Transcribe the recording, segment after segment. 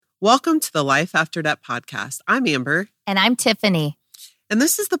Welcome to the Life After Debt podcast. I'm Amber. And I'm Tiffany. And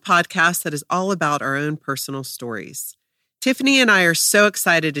this is the podcast that is all about our own personal stories. Tiffany and I are so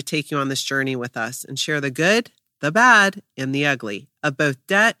excited to take you on this journey with us and share the good, the bad, and the ugly of both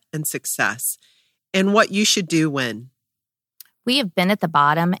debt and success, and what you should do when. We have been at the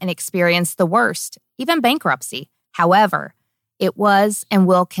bottom and experienced the worst, even bankruptcy. However, it was and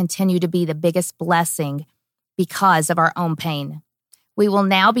will continue to be the biggest blessing because of our own pain. We will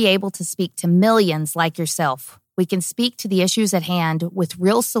now be able to speak to millions like yourself. We can speak to the issues at hand with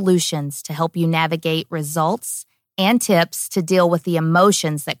real solutions to help you navigate results and tips to deal with the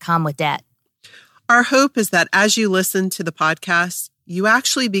emotions that come with debt. Our hope is that as you listen to the podcast, you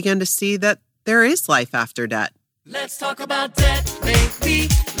actually begin to see that there is life after debt. Let's talk about debt, baby.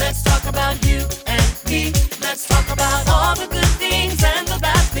 Let's talk about you and me. Let's talk about all the good things and the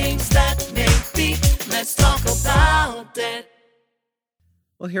bad things that may be. Let's talk about debt.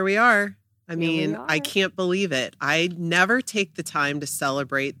 Well, here we are. I can't believe it. I never take the time to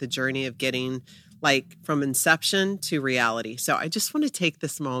celebrate the journey of getting from inception to reality. So I just want to take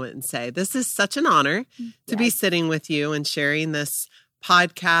this moment and say, this is such an honor to be sitting with you and sharing this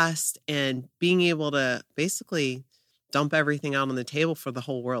podcast and being able to basically dump everything out on the table for the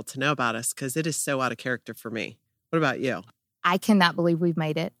whole world to know about us, because it is so out of character for me. What about you? I cannot believe we've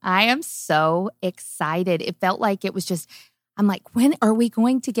made it. I am so excited. It felt like it was just, I'm like, when are we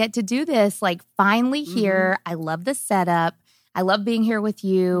going to get to do this? Finally here. I love the setup. I love being here with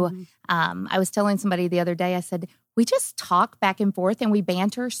you. I was telling somebody the other day, I said, we just talk back and forth and we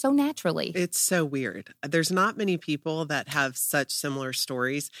banter so naturally. It's so weird. There's not many people that have such similar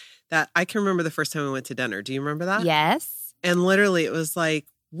stories. That I can remember the first time we went to dinner. Do you remember that? Yes. And literally it was like,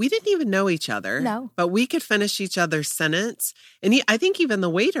 we didn't even know each other. No. But we could finish each other's sentence. And I think even the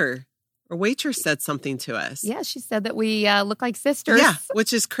waiter or waitress said something to us. Yeah, she said that we look like sisters. Yeah,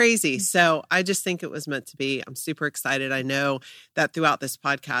 which is crazy. So I just think it was meant to be. I'm super excited. I know that throughout this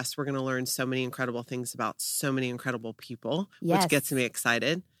podcast, we're going to learn so many incredible things about so many incredible people, which gets me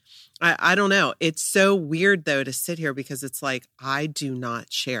excited. I don't know. It's so weird, though, to sit here because it's like I do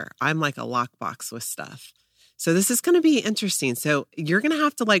not share. I'm like a lockbox with stuff. So this is going to be interesting. So you're going to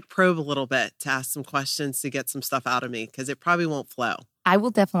have to probe a little bit to ask some questions to get some stuff out of me because it probably won't flow. I will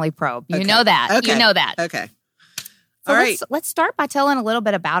definitely probe. You know that. Okay. You know that. Okay. So all right. Let's start by telling a little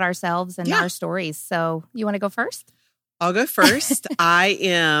bit about ourselves and our stories. So you want to go first? I'll go first. I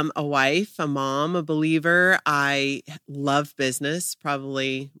am a wife, a mom, a believer. I love business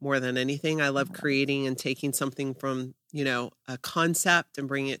probably more than anything. I love creating and taking something from, a concept and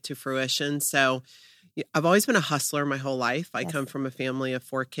bringing it to fruition. So I've always been a hustler my whole life. I come from a family of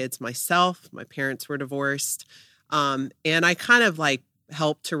 4 kids myself. My parents were divorced. And I kind of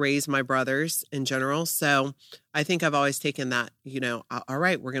helped to raise my brothers in general. So I think I've always taken that, all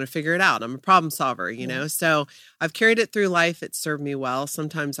right, we're going to figure it out. I'm a problem solver, know? So I've carried it through life. It served me well.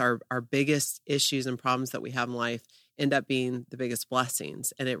 Sometimes our biggest issues and problems that we have in life end up being the biggest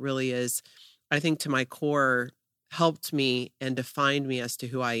blessings. And it really is, I think to my core, helped me and defined me as to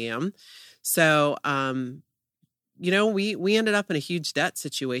who I am. So, we ended up in a huge debt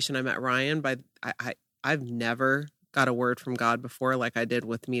situation. I met Ryan I've never got a word from God before like I did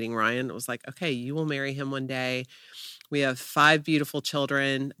with meeting Ryan. It was like, okay, you will marry him one day. We have 5 beautiful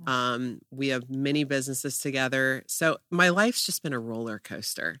children. We have many businesses together. So my life's just been a roller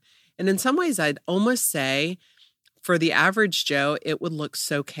coaster. And in some ways, I'd almost say for the average Joe, it would look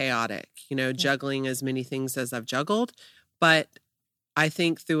so chaotic, juggling as many things as I've juggled. But I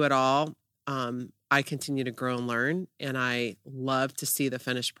think through it all, I continue to grow and learn. And I love to see the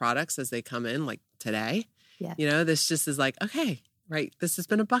finished products as they come in, like today. Yeah. This just is like, okay, right. This has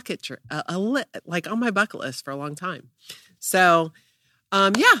been a bucket, on my bucket list for a long time. So,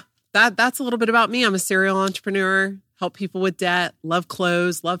 that's a little bit about me. I'm a serial entrepreneur, help people with debt, love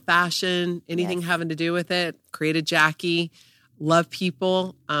clothes, love fashion, anything having to do with it. Created Jackie, love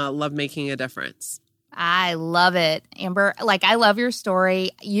people, love making a difference. I love it, Amber. I love your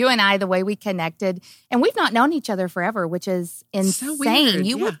story. You and I, the way we connected, and we've not known each other forever, which is insane. So weird.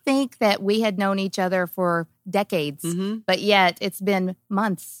 You would think that we had known each other for decades, but yet it's been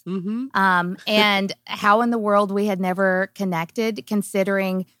months. And how in the world we had never connected,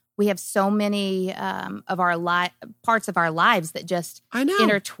 considering we have so many of our parts of our lives that just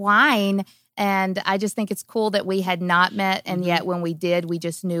intertwine. And I just think it's cool that we had not met. And yet when we did, we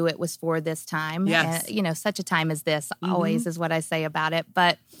just knew it was for this time. Yes. Such a time as this always is what I say about it.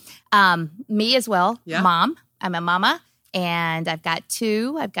 But me as well, mom. I'm a mama. And I've got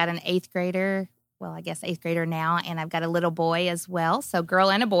 2. I've got an 8th grader. Well, I guess 8th grader now. And I've got a little boy as well. So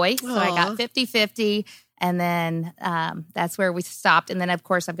girl and a boy. So I got 50-50. And then that's where we stopped. And then, of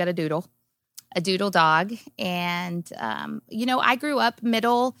course, I've got a doodle dog. And, I grew up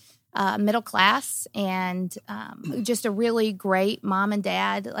middle class and just a really great mom and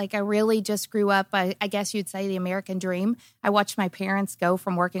dad. Like I really just grew up, I guess you'd say the American dream. I watched my parents go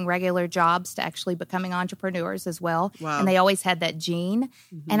from working regular jobs to actually becoming entrepreneurs as well. Wow. And they always had that gene.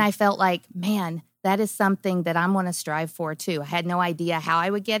 Mm-hmm. And I felt like, man, that is something that I'm going to strive for too. I had no idea how I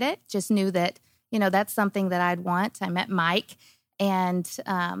would get it. Just knew that, that's something that I'd want. I met Mike and,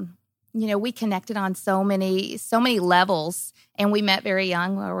 we connected on so many levels, and we met very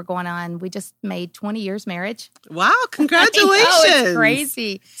young. We just made 20 years marriage. Wow, congratulations. It's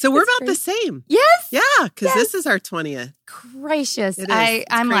crazy. So we're about the same. Yes. Yeah, because this is our 20th. Gracious. It is.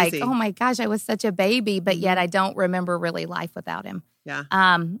 I'm crazy. like, oh my gosh, I was such a baby, but yet I don't remember really life without him. Yeah.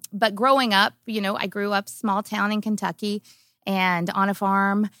 But growing up, I grew up small town in Kentucky and on a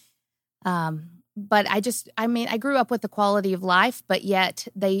farm. But I grew up with the quality of life, but yet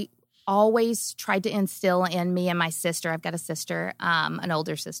they always tried to instill in me and my sister. I've got a sister, an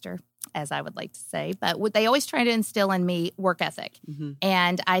older sister, as I would like to say, but they always try to instill in me work ethic. Mm-hmm.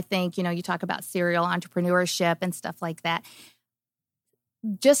 And I think, you talk about serial entrepreneurship and stuff like that.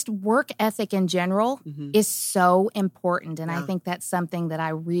 Just work ethic in general is so important. And I think that's something that I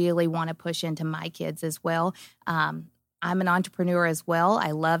really want to push into my kids as well. I'm an entrepreneur as well.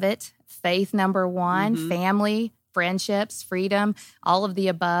 I love it. Faith, number one, family, friendships, freedom, all of the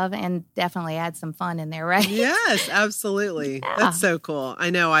above, and definitely add some fun in there, right? Yes, absolutely. Yeah. That's so cool.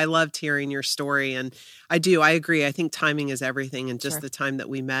 I know. I loved hearing your story, and I agree. I think timing is everything, and just the time that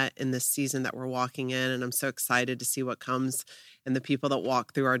we met in this season that we're walking in, and I'm so excited to see what comes and the people that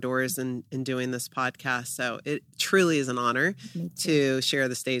walk through our doors in doing this podcast. So it truly is an honor to share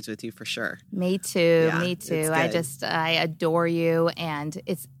the stage with you for sure. Me too. Yeah, me too. I adore you, and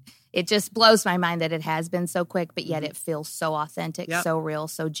it just blows my mind that it has been so quick, but yet it feels so authentic, so real,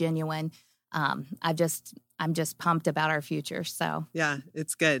 so genuine. I'm just pumped about our future. So yeah,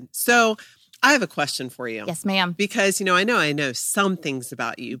 it's good. So I have a question for you. Yes, ma'am. Because, I know some things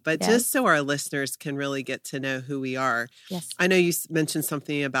about you, but just so our listeners can really get to know who we are. Yes. I know you mentioned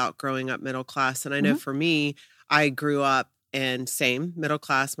something about growing up middle class. And I know for me, I grew up and same middle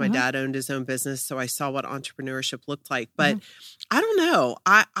class. My dad owned his own business, so I saw what entrepreneurship looked like. But I don't know.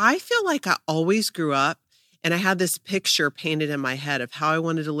 I feel like I always grew up and I had this picture painted in my head of how I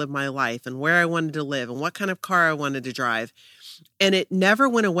wanted to live my life and where I wanted to live and what kind of car I wanted to drive. And it never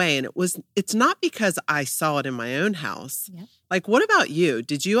went away. And it's not because I saw it in my own house. Yep. Like, what about you?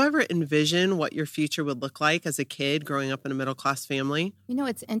 Did you ever envision what your future would look like as a kid growing up in a middle-class family?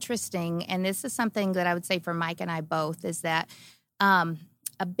 It's interesting. And this is something that I would say for Mike and I both is that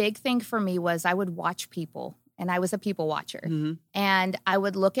a big thing for me was I would watch people, and I was a people watcher. Mm-hmm. And I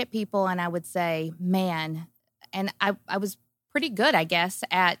would look at people and I would say, man, and I was pretty good, I guess,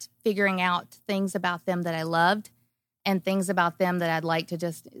 at figuring out things about them that I loved and things about them that I'd like to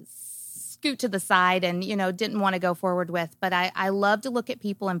just scoot to the side and, didn't want to go forward with. But I love to look at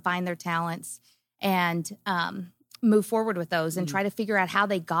people and find their talents and move forward with those and try to figure out how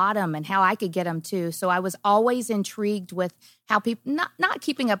they got them and how I could get them too. So I was always intrigued with how people, not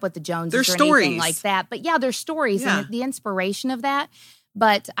keeping up with the Joneses their or stories. Anything like that, but their stories and the inspiration of that.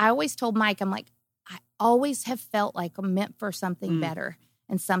 But I always told Mike, I'm like, I always have felt like I'm meant for something better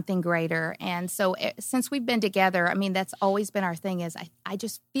and something greater. And so since we've been together, that's always been our thing is I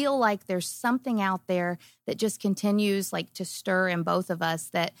just feel like there's something out there that just continues like to stir in both of us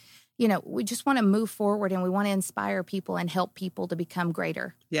that, we just want to move forward and we want to inspire people and help people to become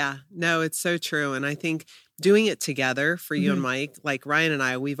greater. Yeah, no, it's so true. And I think doing it together for you and Mike, like Ryan and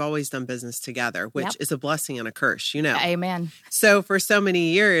I, we've always done business together, which is a blessing and a curse, Amen. So for so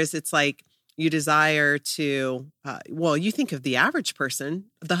many years, it's like, you desire to, you think of the average person,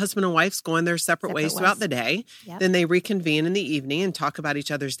 the husband and wife's going their separate ways throughout the day. Yep. Then they reconvene in the evening and talk about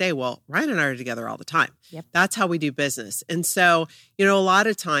each other's day. Well, Ryan and I are together all the time. Yep. That's how we do business. And so, a lot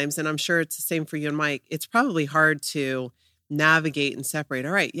of times, and I'm sure it's the same for you and Mike, it's probably hard to navigate and separate.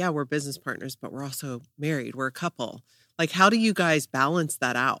 All right, we're business partners, but we're also married. We're a couple. Like, how do you guys balance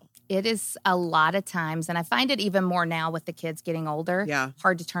that out? It is a lot of times, and I find it even more now with the kids getting older,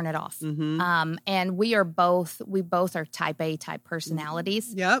 hard to turn it off. Mm-hmm. And we both are type A type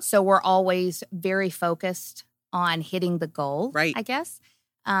personalities. Yep. So we're always very focused on hitting the goal, right? I guess.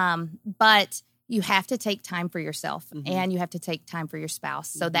 But you have to take time for yourself and you have to take time for your spouse.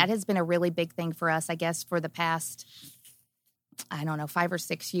 So that has been a really big thing for us, I guess, for the past, 5 or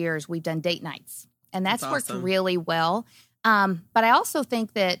 6 years. We've done date nights, and that's worked really well. But I also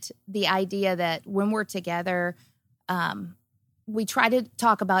think that the idea that when we're together, we try to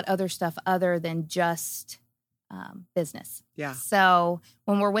talk about other stuff other than just business. Yeah. So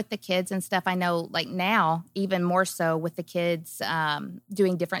when we're with the kids and stuff, I know like now, even more so with the kids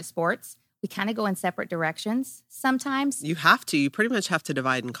doing different sports, we kind of go in separate directions sometimes. You have to. You pretty much have to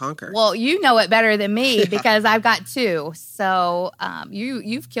divide and conquer. Well, you know it better than me because I've got 2. So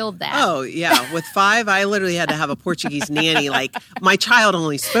you've killed that. Oh, yeah. With 5, I literally had to have a Portuguese nanny. Like, my child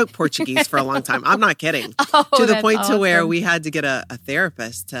only spoke Portuguese for a long time. I'm not kidding. To the point to where we had to get a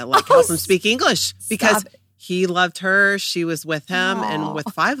therapist to like help him speak English because he loved her. She was with him. Aww. And with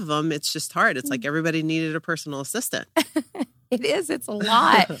 5 of them, it's just hard. It's like everybody needed a personal assistant. It is. It's a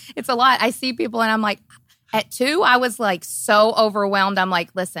lot. It's a lot. I see people and I'm like, at 2, I was like so overwhelmed. I'm like,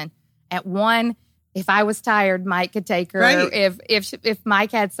 listen, at 1, if I was tired, Mike could take her. Right. If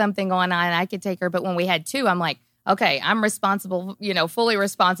Mike had something going on, I could take her. But when we had 2, I'm like, okay, I'm responsible, fully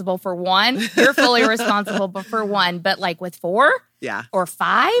responsible for 1. You're fully responsible for 1. But like with 4 or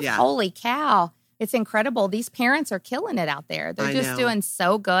 5, holy cow. It's incredible. These parents are killing it out there. They're just doing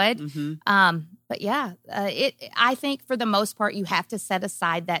so good. Mm-hmm. But yeah, I think for the most part, you have to set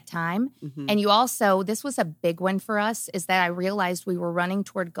aside that time. Mm-hmm. And you also, this was a big one for us, is that I realized we were running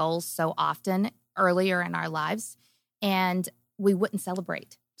toward goals so often earlier in our lives and we wouldn't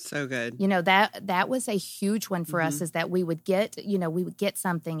celebrate. So good. That was a huge one for us, is that we would get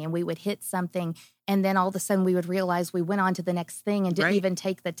something and we would hit something. And then all of a sudden we would realize we went on to the next thing and didn't even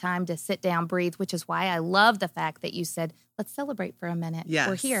take the time to sit down, breathe, which is why I love the fact that you said, let's celebrate for a minute. Yes.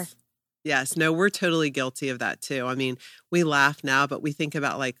 We're here. Yes. No, we're totally guilty of that too. I mean, we laugh now, but we think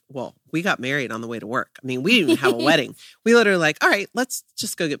about like, well, we got married on the way to work. I mean, we didn't even have a wedding. We literally like, all right, let's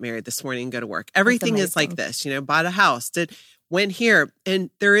just go get married this morning and go to work. Everything is like this, bought a house, went here. And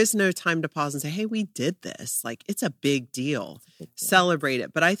there is no time to pause and say, hey, we did this. Like, it's a big deal. Celebrate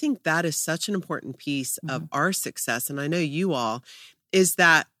it. But I think that is such an important piece of our success. And I know you all, is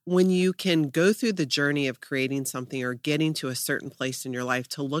that when you can go through the journey of creating something or getting to a certain place in your life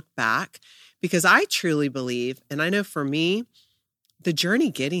to look back, because I truly believe, and I know for me, the journey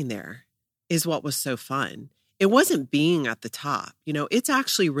getting there is what was so fun. It wasn't being at the top. It's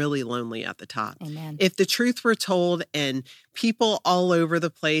actually really lonely at the top. Amen. If the truth were told and people all over the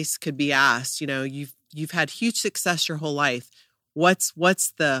place could be asked, you've had huge success your whole life. What's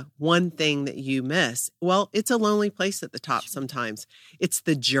the one thing that you miss? Well, it's a lonely place at the top sometimes. It's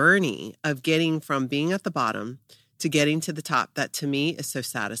the journey of getting from being at the bottom to getting to the top that to me is so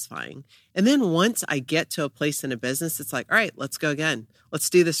satisfying. And then once I get to a place in a business, it's like, all right, let's go again. Let's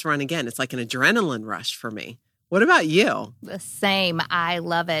do this run again. It's like an adrenaline rush for me. What about you? The same. I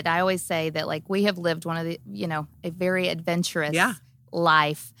love it. I always say that like we have lived one of the, a very adventurous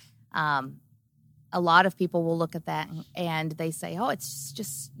life. A lot of people will look at that and they say, oh, it's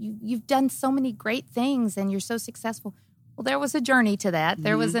just, you've done so many great things and you're so successful. Well, there was a journey to that.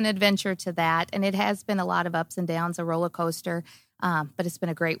 There was an adventure to that. And it has been a lot of ups and downs, a roller coaster, but it's been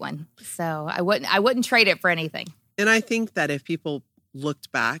a great one. So I wouldn't trade it for anything. And I think that if people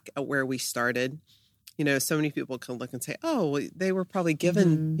looked back at where we started, so many people can look and say, oh, well, they were probably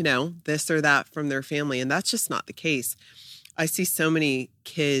given, this or that from their family. And that's just not the case. I see so many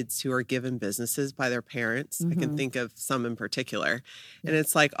kids who are given businesses by their parents. I can think of some in particular. And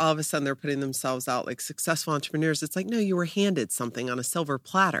it's like all of a sudden they're putting themselves out like successful entrepreneurs. It's like, no, you were handed something on a silver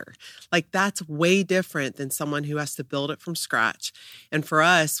platter. Like that's way different than someone who has to build it from scratch. And for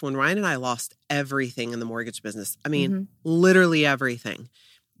us, when Ryan and I lost everything in the mortgage business, I mean, literally everything.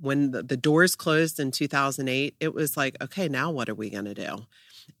 When the doors closed in 2008, it was like, okay, now what are we going to do?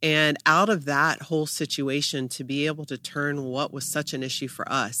 And out of that whole situation, to be able to turn what was such an issue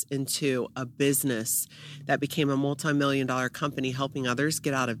for us into a business that became a multi-million-dollar company helping others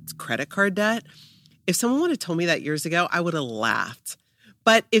get out of credit card debt. If someone would have told me that years ago, I would have laughed.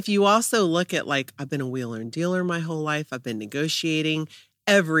 But if you also look at like, I've been a wheeler and dealer my whole life, I've been negotiating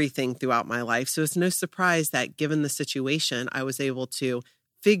everything throughout my life. So it's no surprise that given the situation, I was able to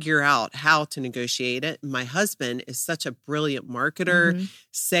figure out how to negotiate it. My husband is such a brilliant marketer,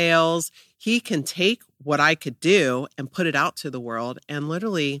 sales. He can take what I could do and put it out to the world. And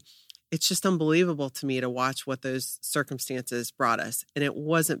literally, it's just unbelievable to me to watch what those circumstances brought us. And it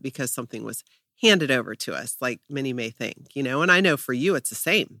wasn't because something was handed over to us, like many may think, and I know for you, it's the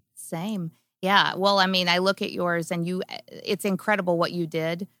same. Same. Yeah. Well, I mean, I look at yours and it's incredible what you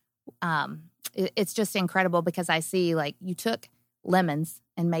did. It's just incredible because I see like you took lemons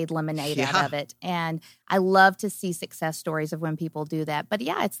and made lemonade out of it. And I love to see success stories of when people do that. But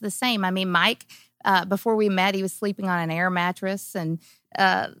yeah, it's the same. I mean, Mike, before we met, he was sleeping on an air mattress and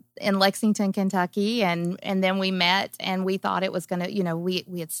in Lexington, Kentucky. And then we met and we thought it was going to,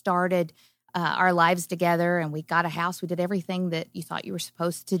 we had started our lives together, and we got a house. We did everything that you thought you were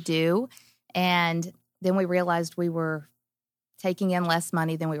supposed to do. And then we realized we were taking in less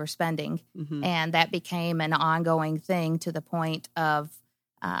money than we were spending. Mm-hmm. And that became an ongoing thing to the point of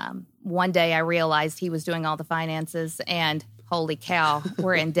one day I realized he was doing all the finances, and holy cow,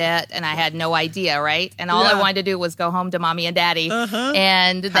 we're in debt, and I had no idea, right? And all I wanted to do was go home to mommy and daddy.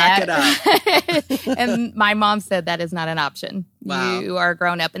 And Pack it up. And my mom said that is not an option. Wow. You are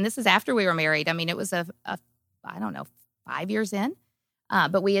grown up. And this is after we were married. I mean, it was I don't know, 5 years in.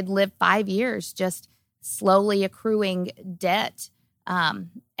 But we had lived 5 years just slowly accruing debt.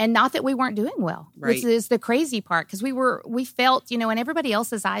 And not that we weren't doing well. Right. This is the crazy part, because we felt, in everybody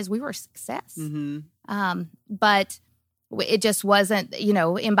else's eyes, we were a success. Mm-hmm. But it just wasn't,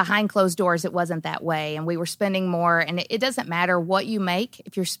 in behind closed doors, it wasn't that way. And we were spending more. And it doesn't matter what you make.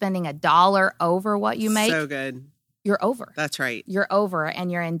 If you're spending $1 over what you make, So good. you're over. That's right. You're over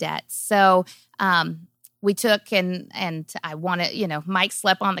and you're in debt. So we took and I wanted, Mike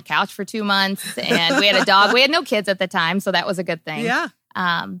slept on the couch for 2 months, and we had a dog. We had no kids at the time, so that was a good thing. Yeah.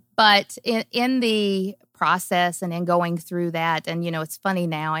 But in the process and in going through that, and, it's funny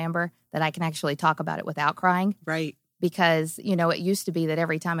now, Amber, that I can actually talk about it without crying. Right. Because, it used to be that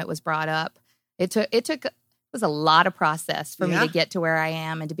every time it was brought up, it was a lot of process for me to get to where I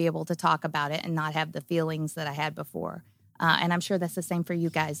am and to be able to talk about it and not have the feelings that I had before. And I'm sure that's the same for you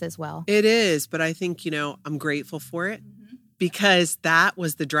guys as well. It is, but I think, I'm grateful for it because that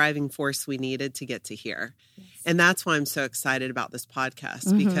was the driving force we needed to get to here. Yes. And that's why I'm so excited about this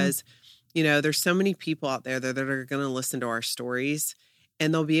podcast because, there's so many people out there that are going to listen to our stories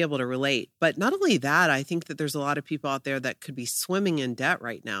and they'll be able to relate. But not only that, I think that there's a lot of people out there that could be swimming in debt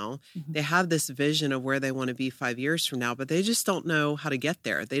right now. Mm-hmm. They have this vision of where they want to be 5 years from now, but they just don't know how to get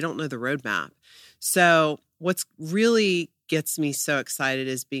there. They don't know the roadmap. So what's really gets me so excited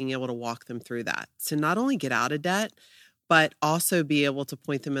is being able to walk them through that. To not only get out of debt, but also be able to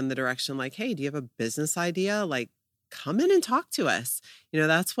point them in the direction like, hey, do you have a business idea? Like, come in and talk to us.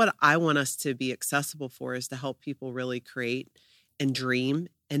 That's what I want us to be accessible for, is to help people really create and dream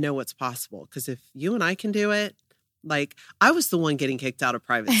and know what's possible. Because if you and I can do it, like, I was the one getting kicked out of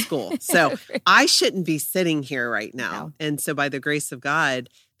private school. So I shouldn't be sitting here right now. No. And so by the grace of God,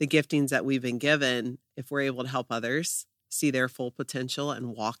 the giftings that we've been given, if we're able to help others see their full potential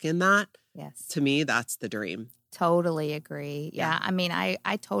and walk in that, yes, to me, that's the dream. Totally agree. Yeah. I mean, I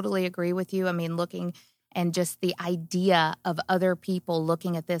totally agree with you. I mean, looking and just the idea of other people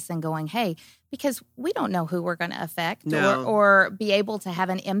looking at this and going, hey, because we don't know who we're going to affect or be able to have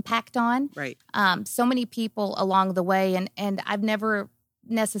an impact on. Right. So many people along the way, and I've never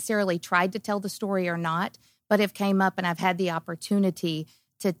necessarily tried to tell the story or not, but have came up and I've had the opportunity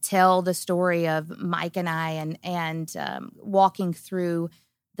to tell the story of Mike and I and walking through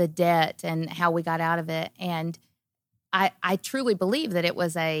the debt and how we got out of it. And I truly believe that it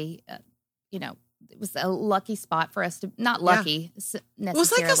was it was a lucky spot for us to, not lucky necessarily. It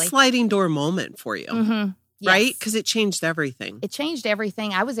was like a sliding door moment for you, right? Because it changed everything. It changed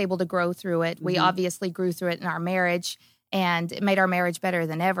everything. I was able to grow through it. We obviously grew through it in our marriage, and it made our marriage better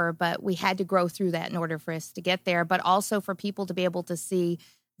than ever, but we had to grow through that in order for us to get there, but also for people to be able to see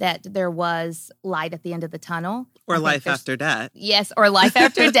that there was light at the end of the tunnel. Or life after debt. Yes, or life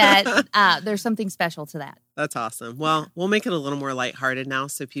after debt. There's something special to that. That's awesome. Well, we'll make it a little more lighthearted now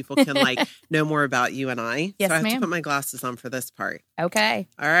so people can know more about you and I. Yes, so I have ma'am. to put my glasses on for this part. Okay.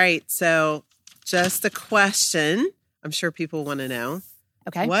 All right. So just a question. I'm sure people want to know.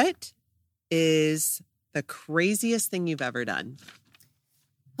 Okay. What is the craziest thing you've ever done?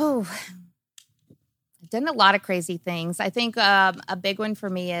 Oh, I've done a lot of crazy things. I think a big one for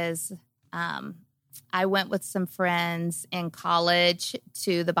me is I went with some friends in college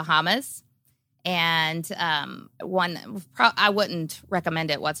to the Bahamas. And I wouldn't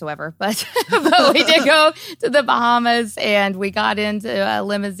recommend it whatsoever, but we did go to the Bahamas, and we got into a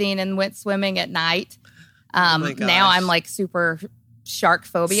limousine and went swimming at night. Now I'm like super shark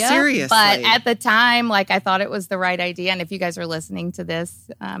phobia. Seriously. But at the time, I thought it was the right idea. And if you guys are listening to this,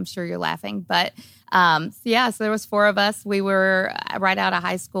 I'm sure you're laughing. But so there was 4 of us. We were right out of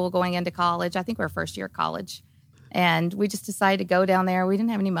high school going into college. I think we were first year of college. And we just decided to go down there. We didn't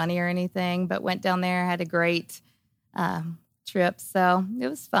have any money or anything, but went down there, had a great trip. So it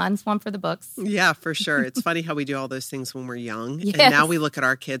was fun. Swam for the books. Yeah, for sure. It's funny how we do all those things when we're young. Yes. And now we look at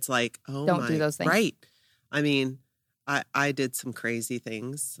our kids like, oh, don't do those things. Right. I mean, I did some crazy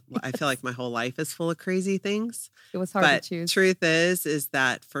things. I feel like my whole life is full of crazy things. It was hard to choose. Truth is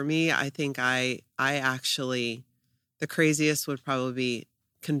that for me, I think I actually, the craziest would probably be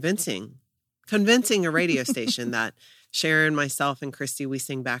convincing convincing a radio station that Sharon, myself, and Christy, we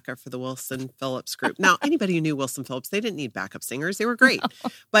sing backup for the Wilson Phillips group. Now, anybody who knew Wilson Phillips, they didn't need backup singers. They were great,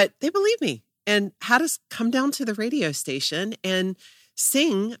 but they believed me and had us come down to the radio station and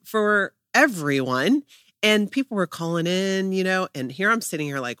sing for everyone. And people were calling in, and here I'm sitting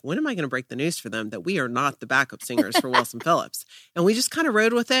here like, when am I going to break the news for them that we are not the backup singers for Wilson Phillips? And we just kind of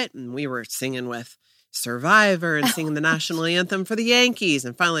rode with it. And we were singing with Survivor and singing the national anthem for the Yankees.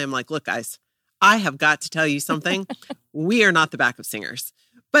 And finally, I'm like, look, guys, I have got to tell you something. We are not the backup singers.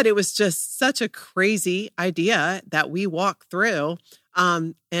 But it was just such a crazy idea that we walked through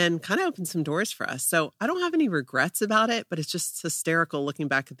and kind of opened some doors for us. So I don't have any regrets about it, but it's just hysterical looking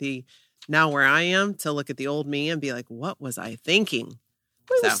back at the now where I am to look at the old me and be like, what was I thinking?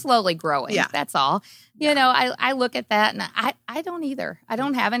 We were slowly growing. Yeah. That's all. I look at that and I don't either. I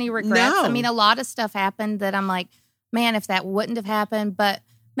don't have any regrets. No. I mean, a lot of stuff happened that I'm like, man, if that wouldn't have happened, but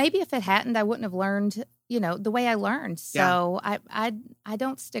maybe if it hadn't, I wouldn't have learned, the way I learned. So I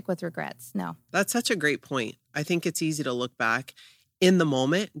don't stick with regrets. No. That's such a great point. I think it's easy to look back in the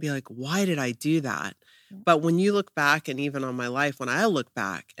moment and be like, why did I do that? Yeah. But when you look back, and even on my life, when I look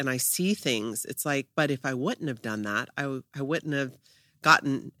back and I see things, it's like, but if I wouldn't have done that, I wouldn't have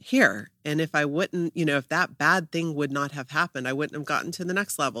gotten here. And if I wouldn't, if that bad thing would not have happened, I wouldn't have gotten to the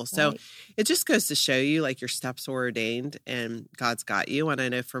next level. So It just goes to show you like your steps were ordained and God's got you. And I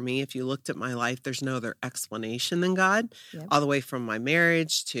know for me, if you looked at my life, there's no other explanation than God, all the way from my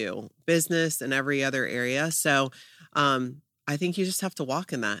marriage to business and every other area. So I think you just have to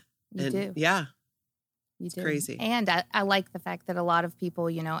walk in that. You do. Yeah. It's crazy. And I like the fact that a lot of people,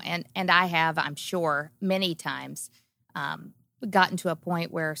 and I have, I'm sure, many times gotten to a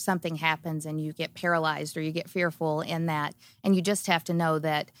point where something happens and you get paralyzed or you get fearful in that. And you just have to know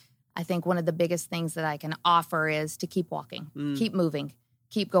that I think one of the biggest things that I can offer is to keep walking, keep moving,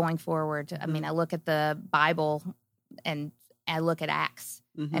 keep going forward. Mm-hmm. I mean, I look at the Bible and I look at Acts,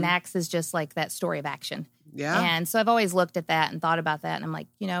 and Acts is just like that story of action. Yeah. And so I've always looked at that and thought about that. And I'm like,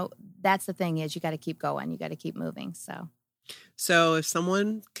 that's the thing is you got to keep going. You got to keep moving. So if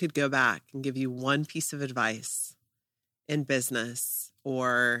someone could go back and give you one piece of advice in business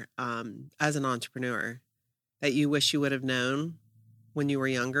or as an entrepreneur that you wish you would have known when you were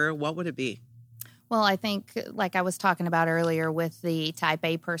younger, what would it be? Well, I think like I was talking about earlier with the type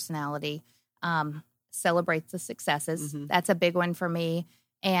A personality, celebrate the successes. That's a big one for me.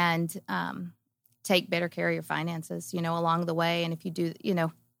 And take better care of your finances, along the way. And if you do,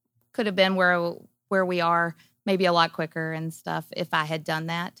 could have been where we are maybe a lot quicker and stuff if I had done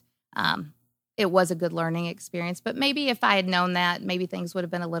that. It was a good learning experience, but maybe if I had known that, maybe things would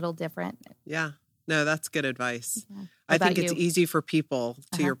have been a little different. Yeah. No, that's good advice. Yeah. I think it's easy for people,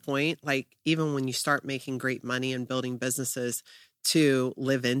 to your point, like even when you start making great money and building businesses, to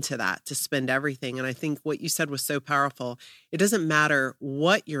live into that, to spend everything. And I think what you said was so powerful. It doesn't matter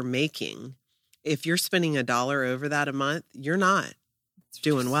what you're making. If you're spending $1 over that a month, you're not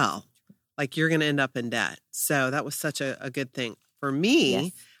doing well. Like you're going to end up in debt. So that was such a good thing. For me,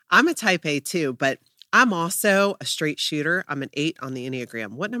 yes. I'm a type A too, but I'm also a straight shooter. I'm an 8 on the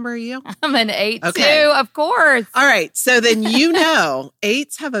Enneagram. What number are you? I'm an 8 too, of course. All right. So then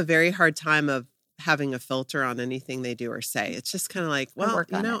 8s have a very hard time of having a filter on anything they do or say. It's just kind of like, well,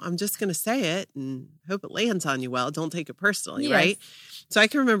 I'm just going to say it and hope it lands on you well. Don't take it personally, right? So I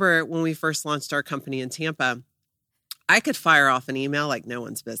can remember when we first launched our company in Tampa, I could fire off an email like no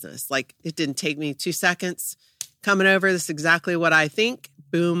one's business. Like it didn't take me 2 seconds. Coming over, this is exactly what I think.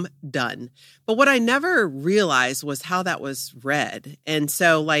 Boom, done. But what I never realized was how that was read. And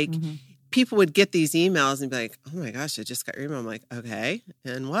so people would get these emails and be like, oh my gosh, I just got your email. I'm like, okay,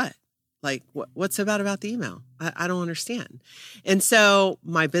 and what? Like, what's so bad about the email? I don't understand. And so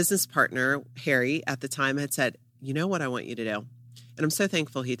my business partner, Harry, at the time had said, you know what I want you to do? And I'm so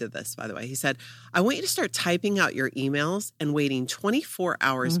thankful he did this, by the way. He said, I want you to start typing out your emails and waiting 24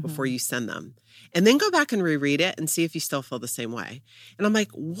 hours before you send them. And then go back and reread it and see if you still feel the same way. And I'm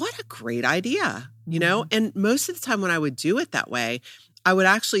like, what a great idea, And most of the time when I would do it that way, I would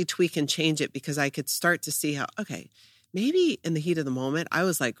actually tweak and change it because I could start to see how, okay, maybe in the heat of the moment, I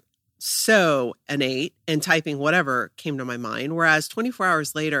was like so innate and typing whatever came to my mind. Whereas 24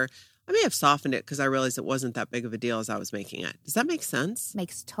 hours later, I may have softened it because I realized it wasn't that big of a deal as I was making it. Does that make sense?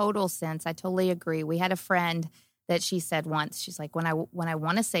 Makes total sense. I totally agree. We had a friend that she said once, she's like, when I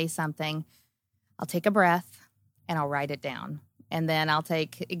want to say something, I'll take a breath and I'll write it down. And then I'll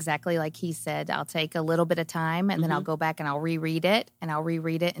take, exactly like he said, I'll take a little bit of time and then I'll go back and I'll reread it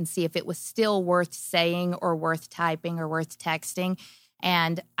and see if it was still worth saying or worth typing or worth texting.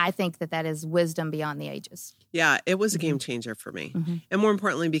 And I think that is wisdom beyond the ages. Yeah, it was a game changer for me. And more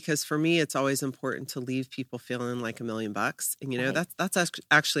importantly, because for me, it's always important to leave people feeling like $1 million. And, you know, Right. that's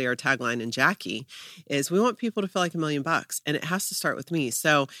actually our tagline in Jackie is we want people to feel like $1 million, and it has to start with me.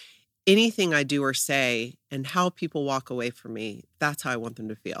 So anything I do or say and how people walk away from me, that's how I want them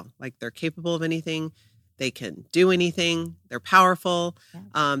to feel. Like they're capable of anything. They can do anything. They're powerful.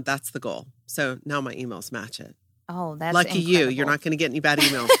 Yeah. That's the goal. So now my emails match it. Oh, that's Lucky you. You're incredible. not going to get any bad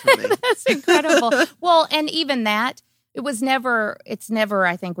emails from me. That's incredible. Well, and even that, it's never,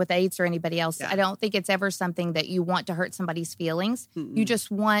 I think, with AIDS or anybody else, Yeah. I don't think it's ever something that you want to hurt somebody's feelings. You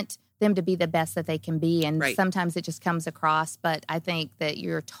just want them to be the best that they can be. And Right. sometimes it just comes across. But I think that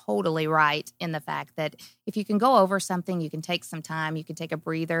you're totally right in the fact that if you can go over something, you can take some time, you can take a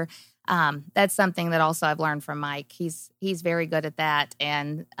breather. That's something that also I've learned from Mike. He's very good at that.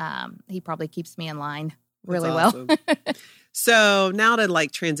 And he probably keeps me in line really That's well. awesome. So now to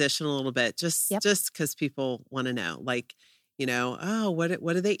like transition a little bit, just Yep. because people want to know, like, you know, oh, what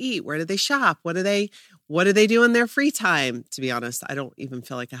do they eat? Where do they shop? What do they do in their free time? To be honest, I don't even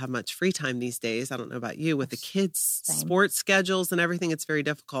feel like I have much free time these days. I don't know about you with the kids' Same. sports schedules and everything. It's very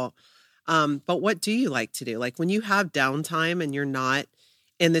difficult. But what do you like to do? Like when you have downtime and you're not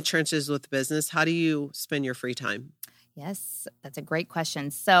in the trenches with business, how do you spend your free time? Yes, that's a great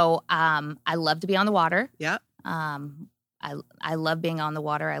question. So I love to be on the water. Yeah. I love being on the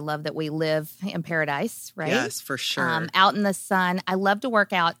water. I love that we live in paradise, right? Yes, for sure. Out in the sun. I love to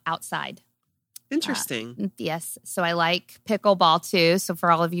work out outside. Interesting. Yes. So I like pickleball too. So for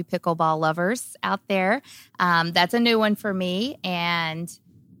all of you pickleball lovers out there, that's a new one for me. And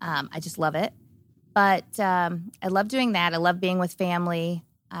I just love it. But I love doing that. I love being with family.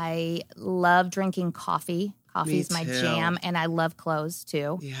 I love drinking coffee. Coffee is my too. jam. And I love clothes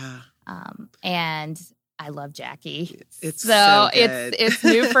too. Yeah. And I love Jackie. It's so good. it's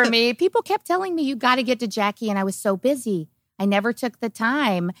new for me. People kept telling me, you got to get to Jackie. And I was so busy. I never took the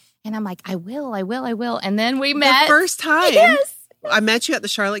time. And I'm like, I will. And then we met. The first time. Yes. I met you at the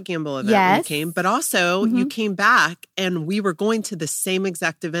Charlotte Gamble event when you Yes. came, but also you came back and we were going to the same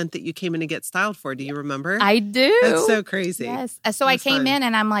exact event that you came in to get styled for. Do you remember? I do. That's so crazy. Yes. So I That's came fun. in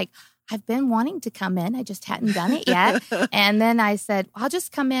and I'm like, I've been wanting to come in. I just hadn't done it yet. And then I said, I'll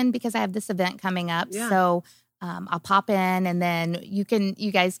just come in because I have this event coming up. Yeah. So I'll pop in and then you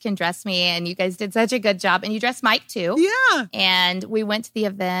guys can dress me. And you guys did such a good job. And you dressed Mike too. Yeah. And we went to the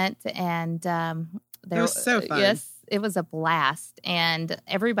event and It was so fun. Yes. It was a blast. And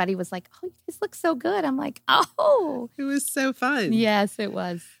everybody was like, oh, you guys look so good. I'm like, oh, It was so fun. yes, it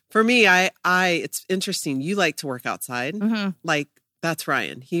was. For me, I it's interesting. You like to work outside. Mhm. Like that's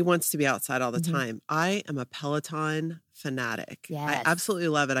Ryan. He wants to be outside all the Mhm. time. I am a Peloton fanatic. I Yes. absolutely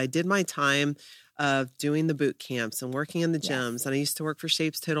love it. I did my time of doing the boot camps and working in the Yes. gyms. And I used to work for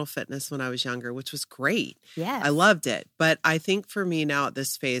Shapes Total Fitness when I was younger, which was great. Yes. I loved it. But I think for me now at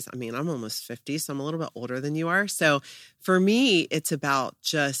this phase, I mean, I'm almost 50, so I'm a little bit older than you are. So for me, it's about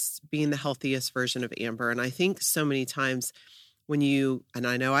just being the healthiest version of Amber. And I think so many times when and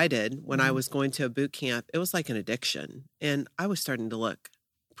I know I did, when I was going to a boot camp, it was like an addiction. And I was starting to look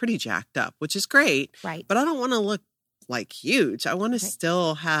pretty jacked up, which is great. Right. But I don't want to look like huge. I want to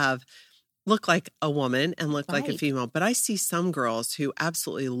still look like a woman and look like a Right. female. But I see some girls who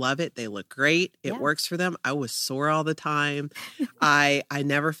absolutely love it. They look great. It Yeah. works for them. I was sore all the time. I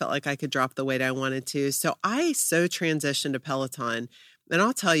never felt like I could drop the weight I wanted to. So I transitioned to Peloton. And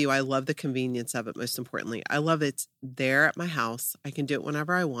I'll tell you, I love the convenience of it, most importantly. I love it's there at my house. I can do it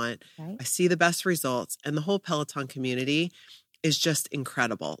whenever I want. Right. I see the best results. And the whole Peloton community is just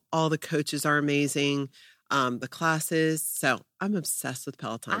incredible. All the coaches are amazing. The classes. So I'm obsessed with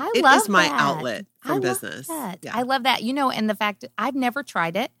Peloton. I It love is my that. outlet I from love business. that. Yeah. I love that. And the fact that I've never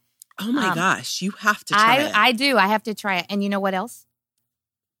tried it. Oh my gosh, you have to try it. I do. I have to try it. And you know what else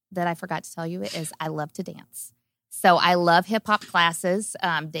that I forgot to tell you is I love to dance. So I love hip hop classes.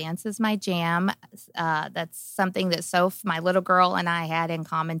 Dance is my jam. That's something that Soph, my little girl, and I had in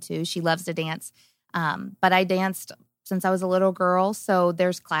common too. She loves to dance. But I danced since I was a little girl. So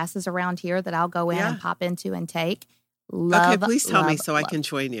there's classes around here that I'll go in and pop into and take. Love, Okay, please tell me love, so I love. can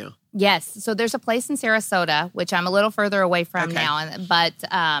join you. Yes. So there's a place in Sarasota, which I'm a little further away from Okay. now, but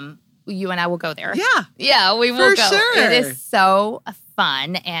you and I will go there. Yeah. Yeah, we will For go. sure. It is so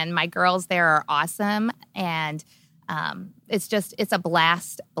fun, and my girls there are awesome, and it's a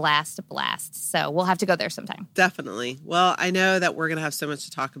blast. So we'll have to go there sometime. Definitely. Well, I know that we're going to have so much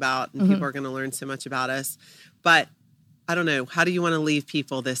to talk about and people are going to learn so much about us, but I don't know. How do you want to leave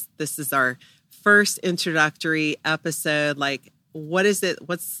people? This is our first introductory episode. Like, what is it?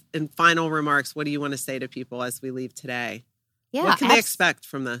 What's in final remarks? What do you want to say to people as we leave today? Yeah. What can they expect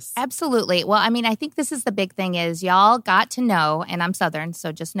from this? Absolutely. Well, I mean, I think this is the big thing is y'all got to know, and I'm Southern,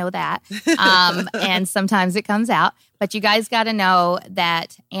 so just know that. And sometimes it comes out, but you guys got to know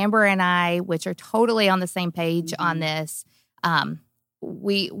that Amber and I, which are totally on the same page on this,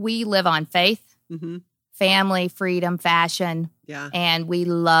 we live on faith, family, freedom, fashion, and we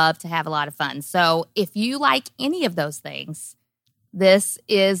love to have a lot of fun. So if you like any of those things, this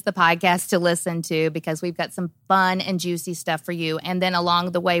is the podcast to listen to because we've got some fun and juicy stuff for you. And then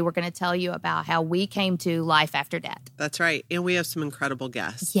along the way, we're going to tell you about how we came to life after death. That's right. And we have some incredible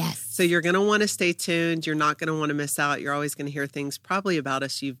guests. Yes. So you're going to want to stay tuned. You're not going to want to miss out. You're always going to hear things probably about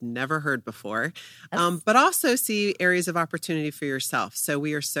us you've never heard before, but also see areas of opportunity for yourself. So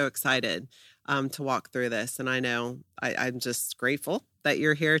we are so excited to walk through this. And I know I'm just grateful that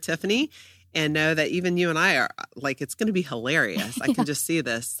you're here, Tiffany. And know that even you and I are like, it's going to be hilarious. I can just see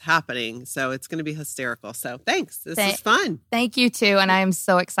this happening. So it's going to be hysterical. So thanks. This is fun. Thank you too. And I am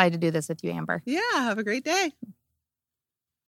so excited to do this with you, Amber. Yeah. Have a great day.